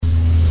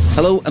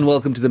Hello and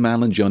welcome to the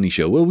Mal and Johnny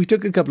Show. Well, we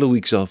took a couple of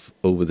weeks off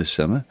over the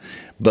summer,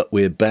 but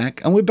we're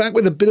back. And we're back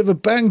with a bit of a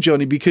bang,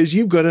 Johnny, because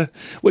you've had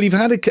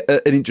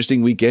an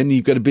interesting weekend.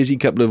 You've got a busy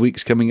couple of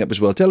weeks coming up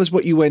as well. Tell us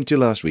what you went to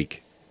last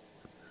week.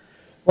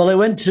 Well, I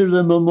went to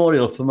the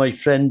memorial for my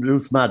friend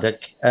Ruth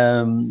Madoc.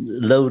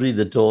 Lowry,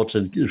 the daughter,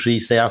 and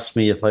Rhys, they asked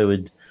me if I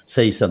would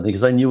say something,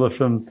 because I knew her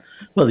from,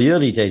 the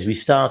early days. We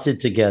started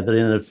together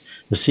in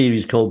a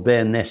series called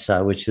Bear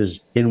Nessa, which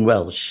was in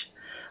Welsh.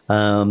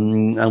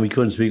 And we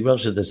couldn't speak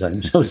Welsh at the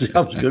time, so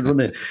that was good,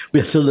 wasn't it? We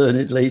had to learn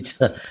it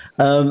later.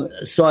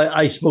 So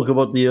I spoke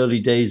about the early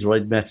days where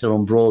I'd met her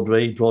on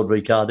Broadway,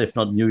 Cardiff,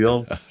 not New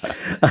York.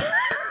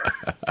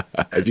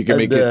 If you can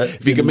make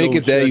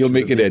it there, you'll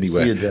make it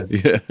anywhere.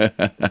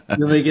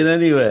 You'll make it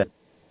anywhere.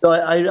 So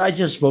I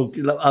just spoke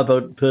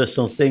about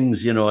personal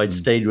things. You know, I'd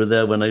stayed with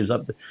her when I was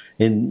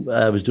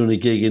I was doing a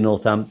gig in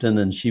Northampton,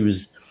 and she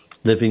was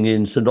living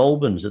in St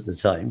Albans at the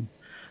time.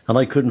 And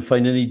I couldn't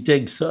find any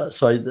digs. So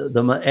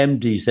the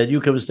MD said,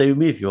 "You come and stay with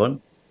me if you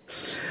want."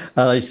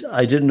 And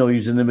I didn't know he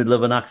was in the middle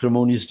of an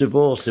acrimonious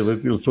divorce.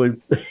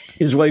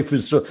 His wife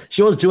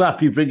she wasn't too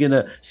happy bringing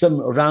some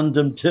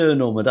random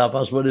turn home at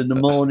 1:30 in the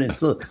morning.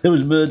 So there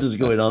was murders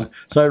going on.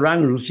 So I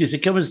rang Ruth. She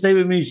said, "Come and stay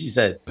with me," she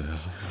said.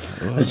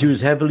 And she was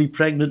heavily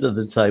pregnant at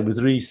the time with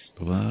Rhys.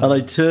 Wow. And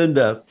I turned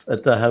up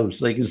at the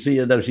house. I can see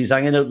her now. She's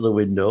hanging out the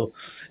window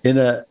in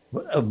a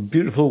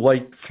beautiful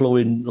white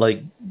flowing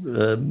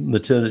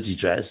maternity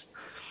dress.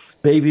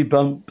 Baby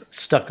bump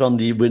stuck on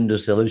the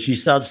windowsill, and she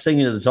started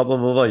singing at the top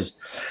of her voice,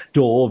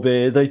 "Do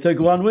be they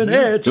think one win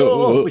here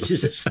too," which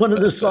is one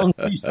of the songs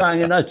we sang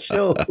in that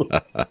show.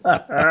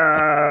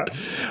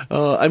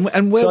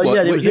 And where? So,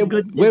 it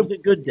was a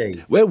good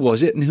day. Where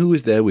was it, and who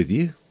was there with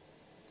you?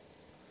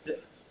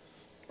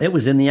 It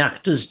was in the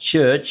Actors'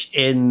 Church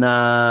in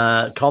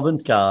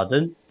Covent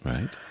Garden.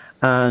 Right.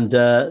 And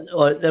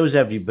there was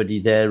everybody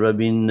there. I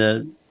mean,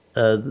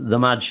 the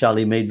Mad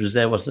Shally maid was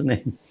there. What's her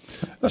name?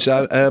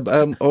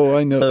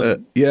 I know.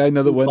 I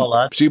know the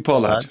one. Sue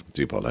Pollard.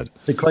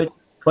 They're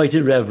quite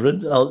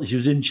irreverent. She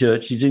was in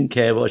church. She didn't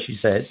care what she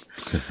said.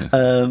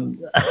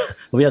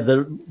 We had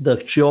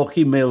the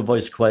chalky male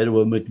voice choir who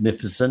were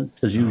magnificent,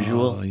 as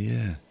usual. Oh,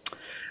 yeah.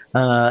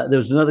 There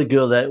was another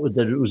girl that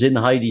was in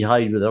Heidi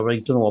Hyde with her. I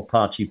don't know what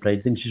part she played.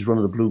 I think she's one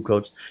of the Blue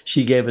Coats.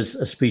 She gave us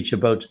a speech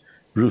about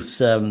Ruth's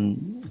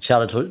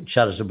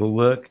charitable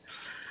work.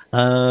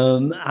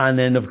 And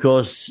then, of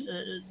course,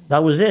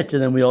 that was it.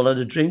 And then we all had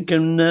a drink.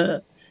 And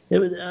there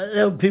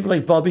were people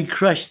like Bobby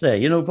Crush there.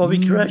 You know Bobby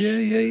Crush?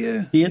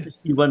 Yeah.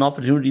 He won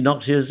Opportunity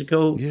Knocks years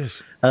ago.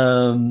 Yes.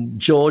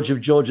 George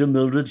of George and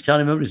Mildred. Can't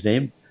remember his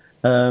name.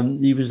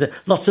 He was there.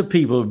 Lots of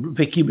people.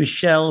 Vicky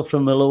Michelle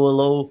from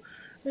Hello.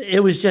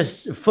 It was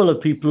just full of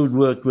people who'd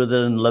worked with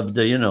her and loved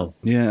her, you know.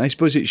 Yeah, I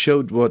suppose it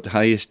showed what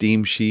high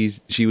esteem she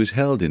was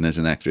held in as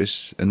an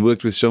actress, and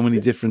worked with so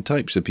many different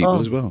types of people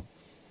as well.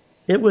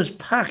 It was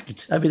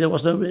packed. I mean, there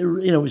was it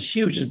was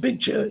huge. It was a big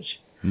church,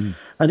 and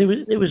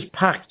it was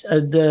packed,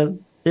 and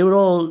they were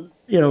all,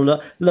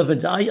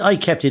 loving. I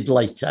kept it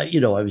light. I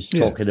was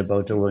talking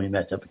about her when we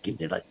met up and kept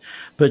it light,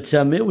 but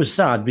it was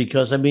sad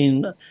because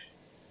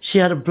she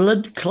had a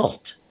blood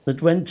clot that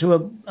went to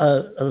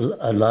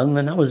a lung,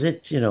 and that was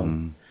it,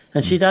 And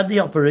she'd had the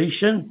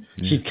operation.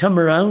 Yeah. She'd come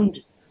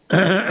around.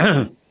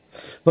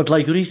 But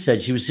like Rhys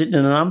said, she was sitting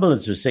in an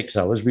ambulance for 6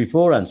 hours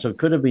beforehand, so it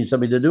could have been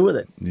something to do with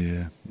it.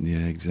 Yeah,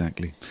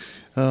 exactly.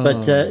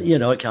 But,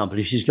 I can't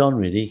believe she's gone,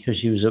 really, because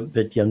she was a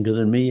bit younger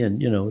than me, and,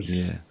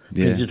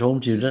 brings it home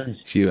to you,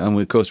 doesn't it? And,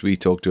 of course, we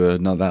talked to her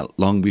not that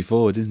long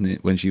before, didn't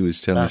it, when she was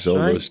telling us all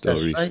those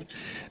stories. That's right.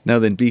 Now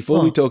then,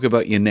 before we talk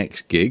about your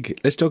next gig,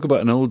 let's talk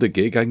about an older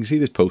gig. I can see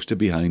this poster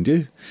behind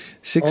you.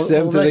 6th,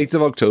 7th and 8th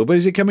of October.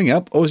 Is it coming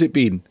up, or has it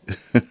been?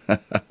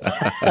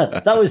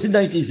 That was in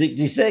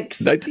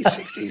 1966.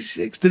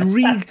 1966.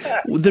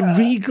 The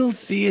Regal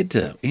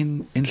Theatre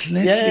in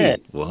Llanelli. Yeah.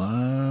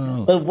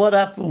 Wow. Well, what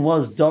happened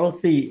was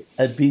Dorothy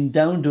had been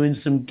down doing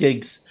some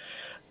gigs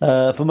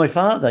for my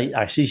father.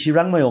 Actually, she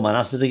rang my old man,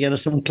 asked her to get her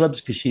some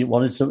clubs because she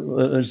wanted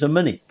some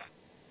money.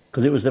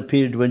 Because it was the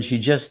period when she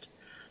just...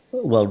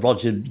 Well,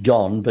 Roger had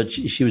gone, but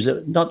she was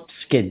not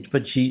skint,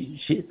 but she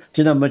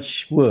didn't have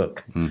much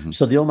work. Mm-hmm.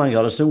 So the old man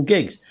got her some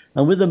gigs.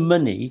 And with the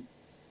money,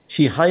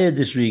 she hired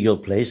this Regal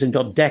place and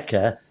got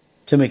Decca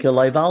to make a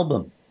live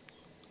album.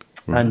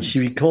 Right. And she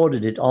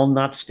recorded it on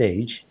that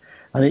stage,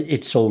 and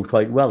it sold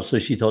quite well. So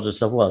she thought to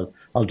herself, well,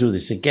 I'll do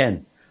this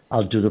again.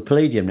 I'll do the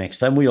Palladium next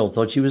time. We all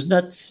thought she was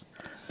nuts.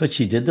 But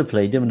she did the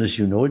Palladium, and as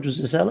you know, it was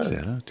a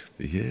sellout.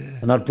 Yeah.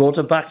 And that brought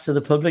her back to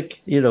the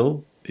public,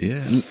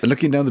 Yeah, and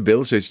looking down the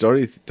bill, so it's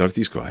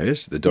Dorothy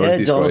Squires, the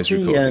Dorothy Squires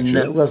recording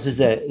show. What is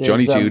it?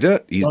 Johnny Tudor,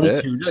 he's Johnny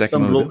there. Tudor,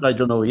 Second some bloke I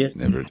don't know yet.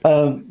 Never.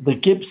 The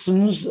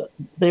Gibsons,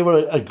 they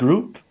were a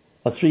group,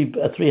 a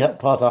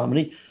three-part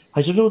harmony.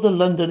 I don't know who the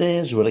London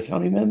Airs were. I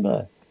can't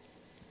remember.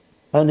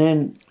 And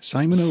then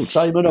Simon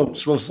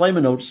Oates. Well,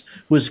 Simon Oates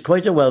was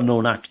quite a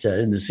well-known actor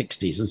in the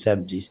 60s and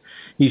 70s.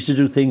 He used to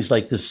do things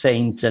like The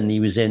Saint, and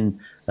he was in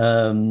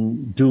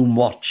Doom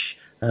Watch.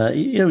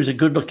 He was a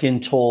good-looking,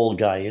 tall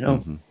guy,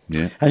 Mm-hmm.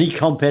 Yeah. And he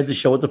compared the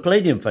show at the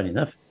Palladium, funny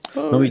enough,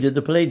 when we did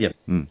the Palladium.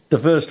 The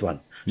first one.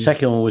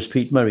 Second one was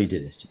Pete Murray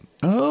did it.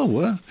 Oh,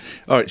 well.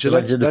 All right, so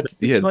that's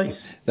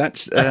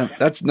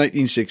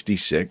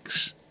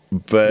 1966,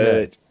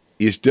 but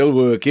you're still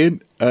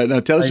working. Now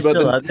tell us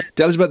about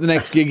the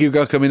next gig you've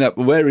got coming up.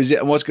 Where is it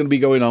and what's going to be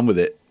going on with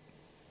it?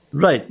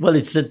 Right. Well,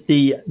 it's at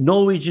the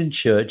Norwegian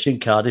Church in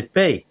Cardiff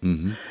Bay.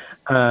 Mm-hmm.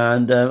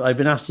 And I've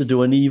been asked to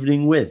do an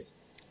evening with.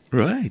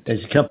 Right.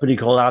 There's a company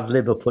called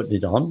Adlib are putting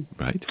it on.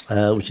 Right.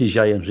 Which is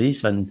Ian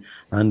Rees and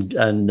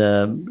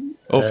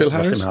Phil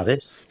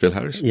Harris. Phil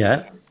Harris.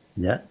 Yeah.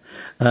 Yeah.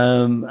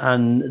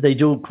 And they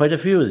do quite a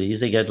few of these.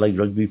 They get like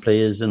rugby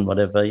players and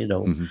whatever,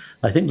 Mm-hmm.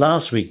 I think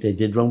last week they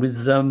did one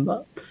with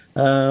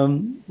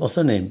what's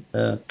her name? You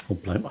know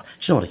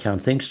what? I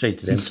can't think straight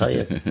today. I'm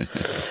tired.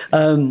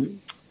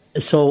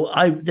 So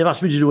they've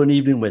asked me to do an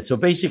evening with. So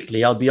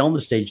basically, I'll be on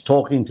the stage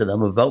talking to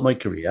them about my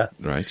career,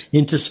 right?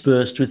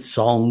 Interspersed with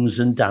songs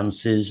and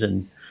dances,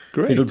 and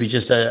it'll be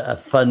just a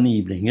fun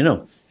evening, Yeah,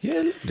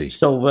 lovely.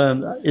 So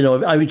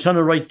I've been trying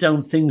to write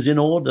down things in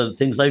order,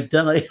 things I've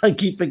done. I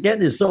keep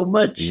forgetting so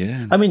much.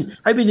 Yeah. I mean,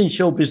 I've been in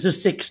show business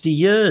 60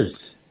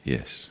 years.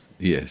 Yes.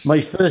 Yes.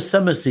 My first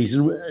summer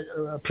season,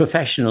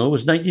 professional,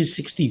 was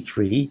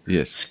 1963.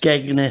 Yes.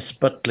 Skegness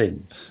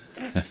Butlins.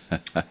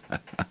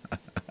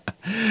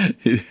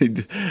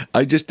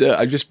 I just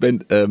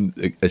spent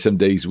some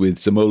days with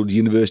some old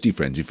university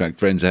friends. In fact,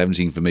 friends I haven't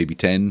seen for maybe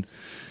 10,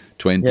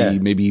 20,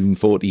 maybe even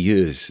 40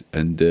 years,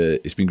 and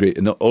it's been great.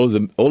 And all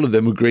of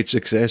them were great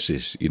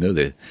successes.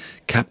 They're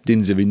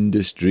captains of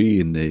industry,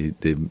 and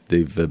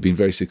they've been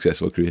very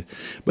successful careers.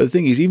 But the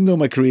thing is, even though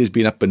my career has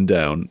been up and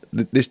down,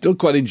 they still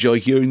quite enjoy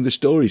hearing the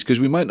stories, because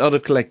we might not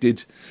have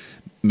collected.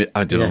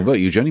 I don't know about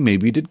you, Johnny.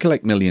 Maybe we did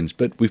collect millions,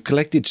 but we've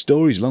collected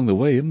stories along the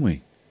way, haven't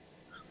we?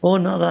 Oh,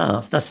 not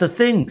half. That's the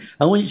thing.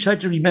 And when you try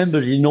to remember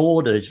it in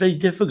order, it's very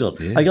difficult.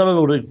 Yeah. I got a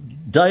load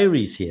of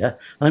diaries here,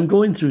 and I'm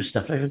going through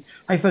stuff.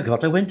 I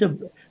forgot. I went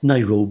to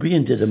Nairobi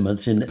and did a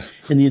month in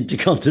the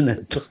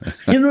Intercontinental.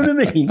 You know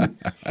what I mean?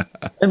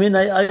 I mean,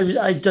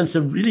 I've done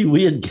some really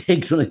weird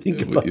gigs when I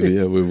think about it.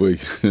 Yeah, we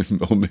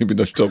or maybe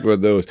not talk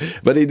about those.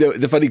 But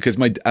the funny, because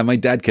my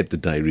dad kept the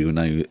diary when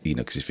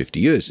because it's 50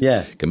 years.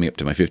 Yeah. Coming up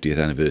to my 50th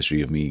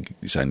anniversary of me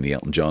signing the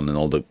Elton John and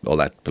all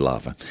that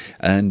palaver.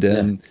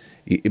 And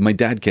my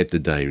dad kept the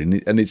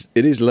diary, and it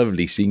is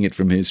lovely seeing it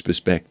from his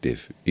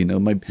perspective.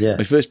 My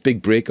first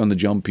big break on the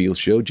John Peel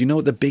show. Do you know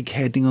what the big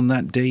heading on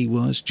that day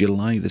was?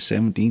 July the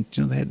 17th.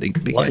 Do you know the heading?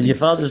 What, in your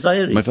father's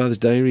diary? My father's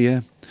diary, yeah.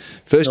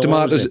 First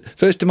tomatoes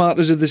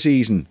of the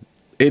season.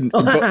 In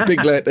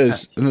big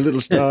letters and a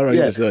little star on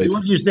the side.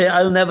 What do you say?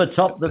 I'll never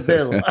top the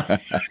bill.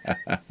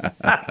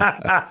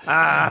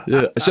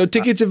 Yeah. So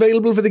tickets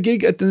available for the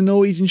gig at the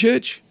Norwegian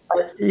Church?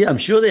 Yeah, I'm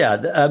sure they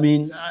are. I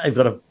mean, I've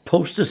got a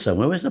poster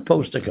somewhere. Where's the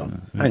poster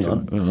gone? Hang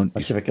on.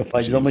 Let's see if I can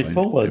find it on my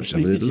phone. Let's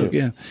have a little look,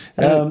 yeah.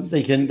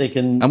 They can.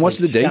 And what's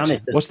the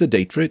date? What's the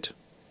date for it?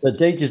 The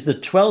date is the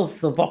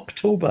 12th of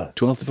October.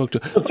 12th of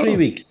October. For 3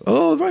 weeks.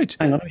 Oh, right.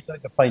 Hang on, let me see if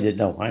I can find it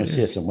now. I'm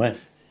here somewhere.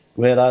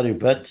 Where are you,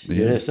 Bert?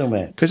 You're here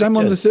somewhere. Because I'm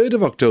on the 3rd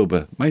of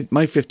October. My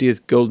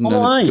 50th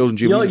golden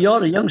jubilee.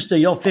 You're a youngster.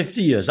 You're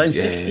 50 years. I'm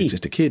 60.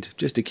 Just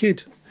a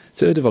kid.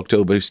 3rd of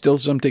October. Still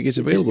some tickets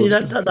available. See,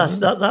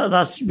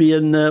 that's me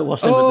and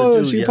what's the name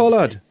of the dude? Oh,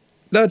 Pollard.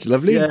 That's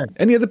lovely. Yeah.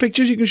 Any other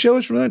pictures you can show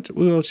us from that?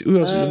 Who else is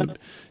in it?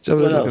 Let's have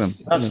a look at them.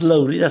 That's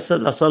lovely.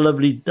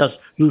 That's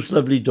Ruth's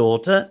lovely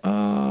daughter.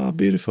 Ah,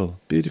 beautiful.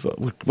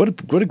 What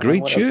a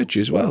great church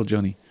as well,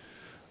 Johnny.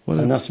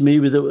 And that's me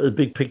with a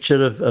big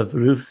picture of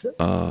Ruth.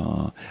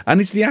 Ah,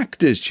 and it's the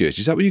Actors' Church.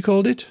 Is that what you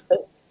called it?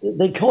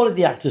 They call it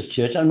the Actors'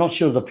 Church. I'm not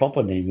sure of the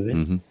proper name of it.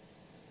 Mm-hmm.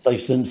 Like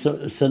St.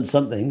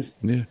 Somethings.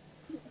 Yeah.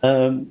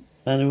 And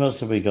who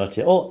else have we got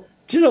here? Oh,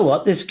 do you know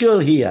what? This girl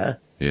here.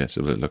 Yeah,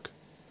 so look.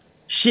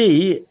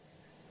 She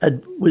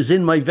was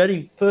in my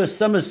very first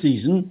summer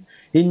season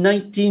in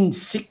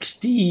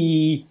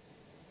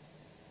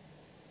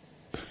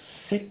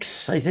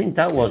 1966, I think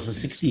that was, or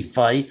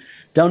 65,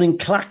 down in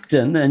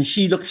Clacton, and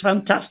she looks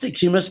fantastic.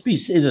 She must be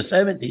in her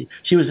 70s.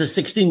 She was a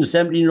 16,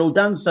 17-year-old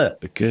dancer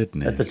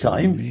at the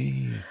time.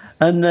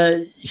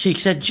 And she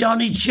said,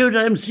 Johnny Tudor,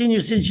 I haven't seen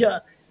you since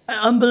you're...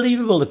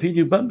 Unbelievable, the people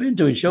you bump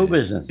into in show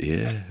business.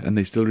 Yeah, and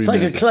they still remember.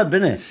 It's like a club,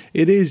 isn't it?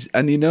 It is,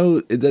 and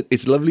that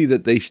it's lovely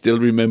that they still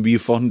remember you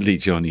fondly,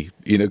 Johnny.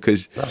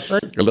 Because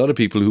a lot of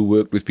people who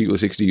worked with people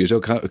 60 years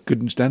old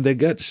couldn't stand their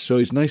guts. So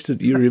it's nice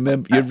that you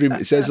remember.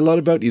 It says a lot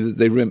about you that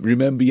they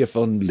remember you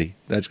fondly.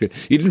 That's great.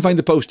 You didn't find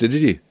the poster,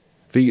 did you?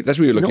 That's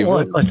what you're looking for.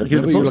 I was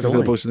looking for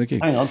the poster in the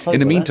gig. Hang on. In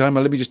the meantime,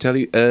 let me just tell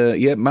you,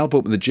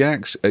 Malpope and the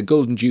Jacks, a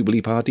Golden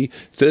Jubilee party,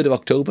 3rd of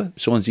October,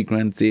 Swansea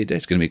Grand Theatre.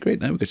 It's going to be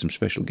great now. We've got some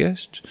special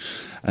guests.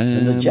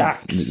 And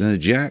the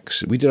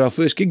Jacks. We did our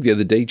first gig the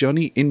other day,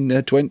 Johnny, in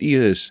 20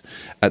 years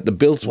at the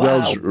Built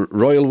Welsh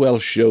Royal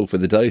Welsh Show for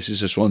the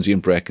Diocese of Swansea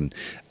and Brecon.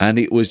 And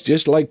it was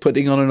just like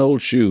putting on an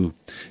old shoe.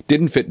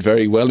 Didn't fit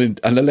very well, and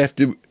I left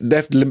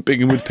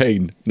limping and with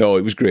pain. No,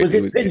 it was great. Was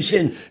it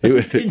pinching?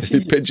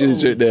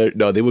 Pinching there.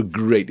 No, they were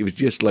great. It was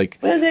just like...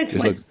 Where are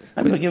they?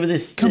 I'm looking for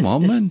this... Come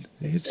on, man.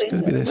 It's got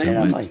to be there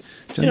somewhere.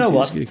 You know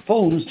what?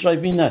 Phones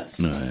drive me nuts.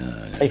 No.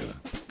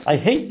 I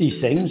hate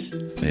these things.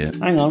 Yeah.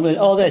 Hang on.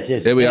 Oh, there it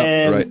is. There we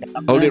are. Right.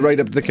 Hold it right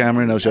up to the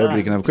camera now so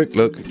everybody can have a quick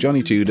look.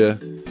 Johnny Tudor.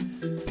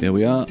 There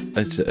we are.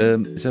 Let's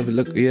have a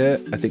look. Yeah,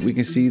 I think we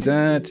can see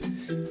that.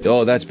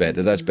 Oh, that's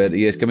better.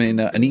 Yes, coming in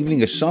now. An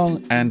evening of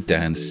song and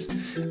dance.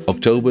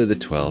 October the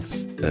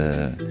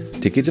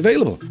 12th. Tickets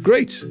available.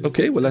 Great.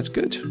 Okay, well, that's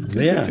good.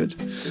 Good.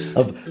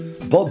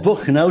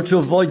 Book now to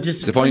avoid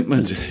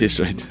disappointment. Yes,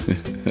 right.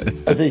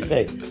 As they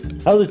say.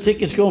 How are the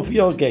tickets going for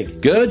your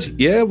gig? Good.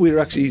 Yeah,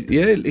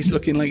 it's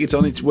looking like it's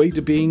on its way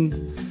to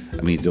being...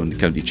 I mean, don't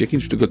count your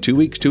chickens. We've still got 2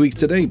 weeks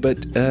today.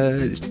 But,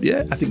 I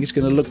think it's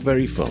going to look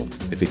very full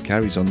if it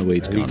carries on the way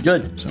it's gone.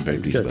 Good. So I'm very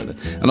pleased about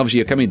that. And obviously,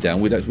 you're coming down.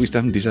 We still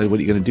haven't decided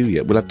what you're going to do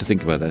yet. We'll have to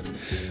think about that.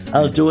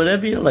 I'll do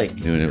whatever you like.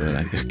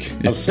 Okay.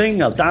 I'll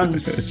sing, I'll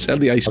dance. Sell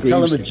the ice cream.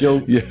 I'll tell them a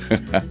joke. Yeah.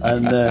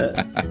 And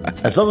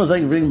as long as I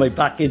can bring my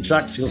backing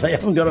tracks, because I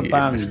haven't got a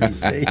band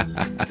these days.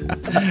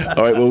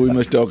 All right, well, we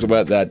must talk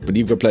about that. But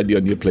you've got plenty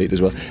on your plate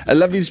as well. I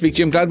love you to speak to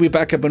you. I'm glad we're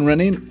back up and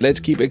running.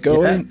 Let's keep it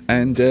going. Yeah.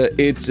 And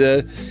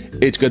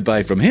it's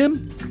goodbye from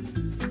him.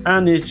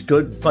 And it's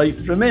goodbye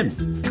from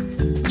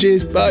him.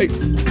 Cheers, bye.